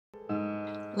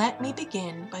Let me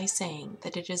begin by saying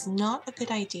that it is not a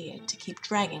good idea to keep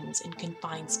dragons in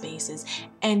confined spaces,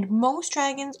 and most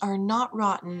dragons are not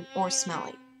rotten or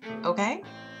smelly, okay?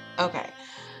 Okay,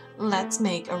 let's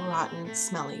make a rotten,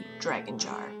 smelly dragon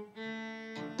jar.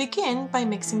 Begin by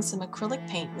mixing some acrylic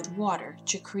paint with water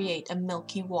to create a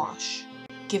milky wash.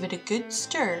 Give it a good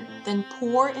stir, then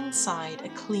pour inside a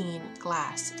clean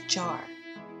glass jar.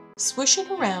 Swish it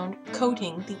around,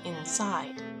 coating the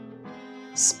inside.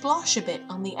 Splosh a bit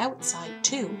on the outside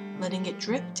too, letting it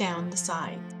drip down the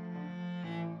sides.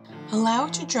 Allow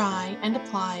to dry and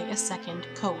apply a second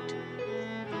coat.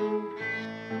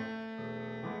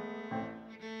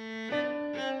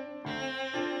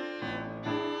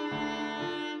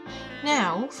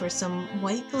 Now for some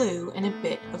white glue and a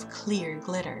bit of clear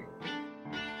glitter.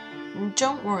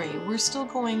 Don't worry, we're still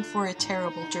going for a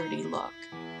terrible dirty look.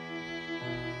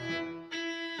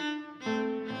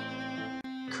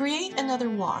 Create another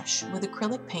wash with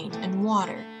acrylic paint and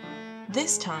water.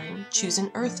 This time, choose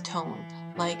an earth tone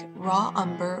like raw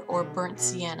umber or burnt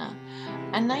sienna,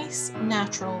 a nice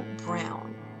natural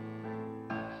brown.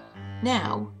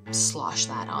 Now, slosh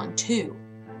that on too.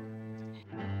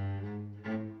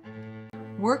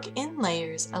 Work in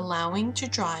layers, allowing to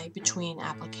dry between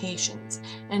applications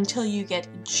until you get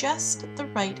just the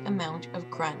right amount of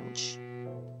grunge.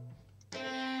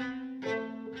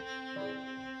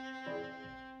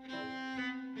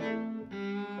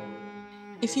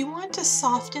 If you want to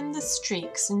soften the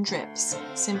streaks and drips,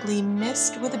 simply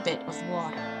mist with a bit of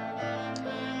water.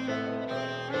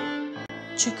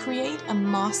 To create a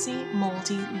mossy,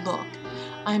 moldy look,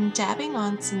 I'm dabbing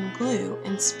on some glue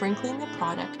and sprinkling a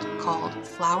product called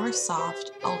Flour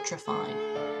Soft Ultrafine.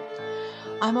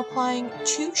 I'm applying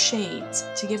 2 shades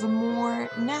to give a more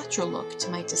natural look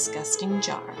to my disgusting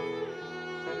jar.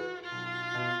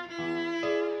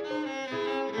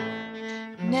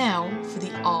 Now for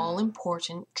the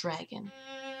all-important dragon.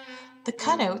 The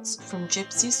cutouts from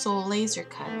Gypsy Soul Laser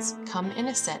Cuts come in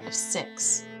a set of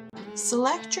 6.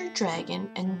 Select your dragon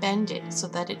and bend it so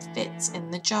that it fits in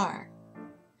the jar.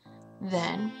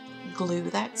 Then, glue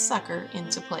that sucker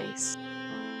into place.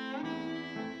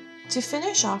 To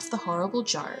finish off the horrible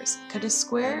jars, cut a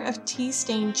square of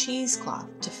tea-stained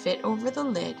cheesecloth to fit over the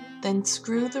lid, then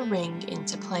screw the ring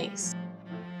into place.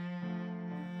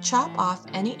 Chop off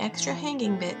any extra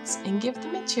hanging bits and give the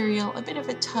material a bit of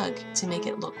a tug to make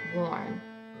it look worn.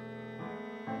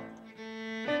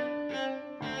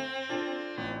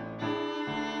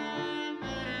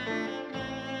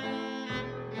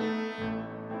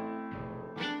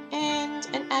 And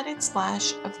an added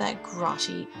splash of that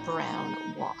grotty brown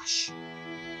wash.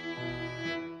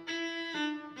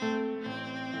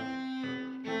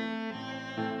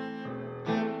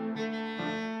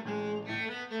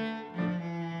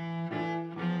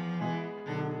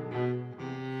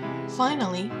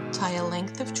 Finally, tie a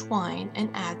length of twine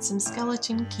and add some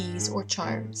skeleton keys or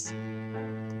charms.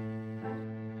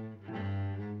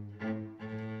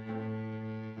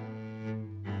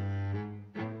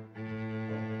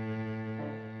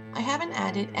 I haven't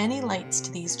added any lights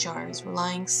to these jars,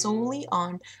 relying solely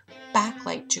on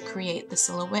backlight to create the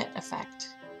silhouette effect.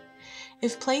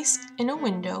 If placed in a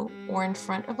window or in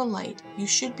front of a light, you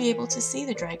should be able to see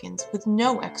the dragons with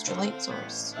no extra light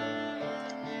source.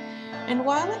 And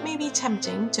while it may be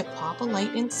tempting to pop a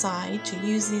light inside to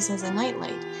use these as a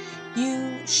nightlight,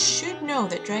 you should know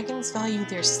that dragons value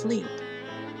their sleep.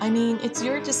 I mean, it's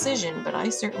your decision, but I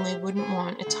certainly wouldn't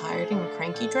want a tired and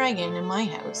cranky dragon in my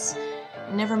house,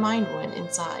 never mind one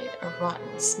inside a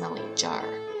rotten, smelly jar.